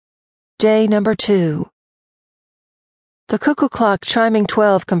Day number 2. The cuckoo clock chiming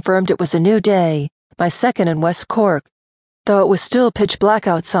 12 confirmed it was a new day, my second in West Cork, though it was still pitch black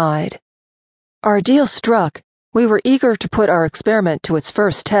outside. Our deal struck. We were eager to put our experiment to its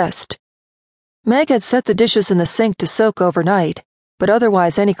first test. Meg had set the dishes in the sink to soak overnight, but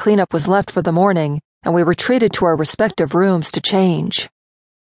otherwise any cleanup was left for the morning, and we retreated to our respective rooms to change.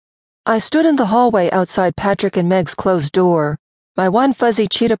 I stood in the hallway outside Patrick and Meg's closed door, my one fuzzy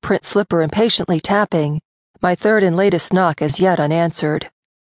cheetah print slipper impatiently tapping, my third and latest knock as yet unanswered.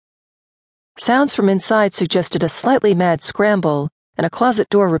 Sounds from inside suggested a slightly mad scramble and a closet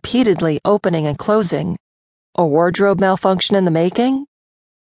door repeatedly opening and closing. A wardrobe malfunction in the making?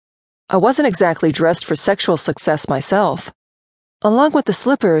 I wasn't exactly dressed for sexual success myself. Along with the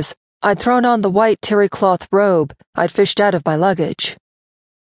slippers, I'd thrown on the white terry cloth robe I'd fished out of my luggage.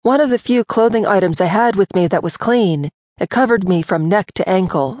 One of the few clothing items I had with me that was clean. It covered me from neck to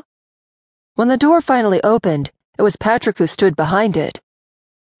ankle. When the door finally opened, it was Patrick who stood behind it.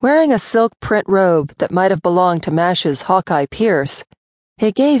 Wearing a silk print robe that might have belonged to MASH's Hawkeye Pierce,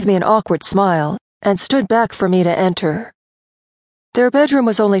 he gave me an awkward smile and stood back for me to enter. Their bedroom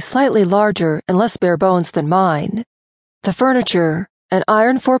was only slightly larger and less bare bones than mine. The furniture, an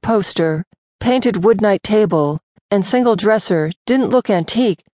iron four-poster, painted wood night table, and single dresser didn't look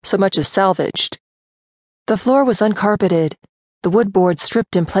antique so much as salvaged. The floor was uncarpeted, the wood boards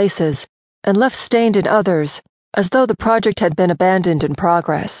stripped in places, and left stained in others, as though the project had been abandoned in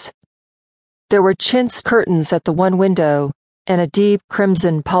progress. There were chintz curtains at the one window, and a deep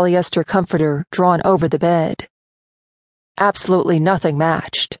crimson polyester comforter drawn over the bed. Absolutely nothing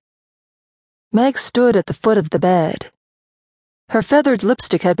matched. Meg stood at the foot of the bed. Her feathered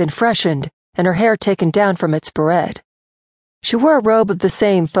lipstick had been freshened, and her hair taken down from its barrette. She wore a robe of the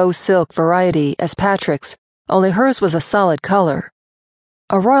same faux silk variety as Patrick's, only hers was a solid color.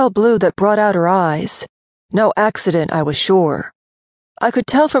 A royal blue that brought out her eyes. No accident, I was sure. I could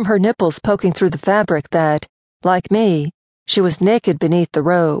tell from her nipples poking through the fabric that, like me, she was naked beneath the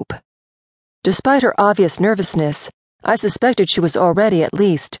robe. Despite her obvious nervousness, I suspected she was already at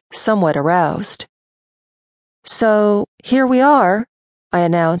least somewhat aroused. "So, here we are," I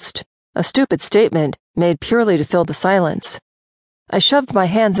announced, a stupid statement made purely to fill the silence. I shoved my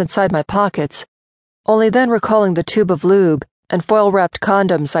hands inside my pockets, only then recalling the tube of lube and foil-wrapped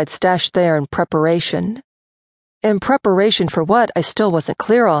condoms I'd stashed there in preparation. In preparation for what, I still wasn't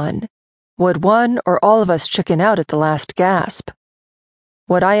clear on. Would one or all of us chicken out at the last gasp?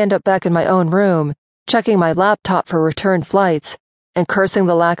 Would I end up back in my own room, checking my laptop for return flights, and cursing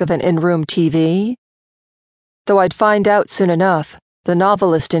the lack of an in-room TV? Though I'd find out soon enough, the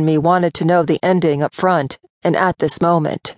novelist in me wanted to know the ending up front and at this moment.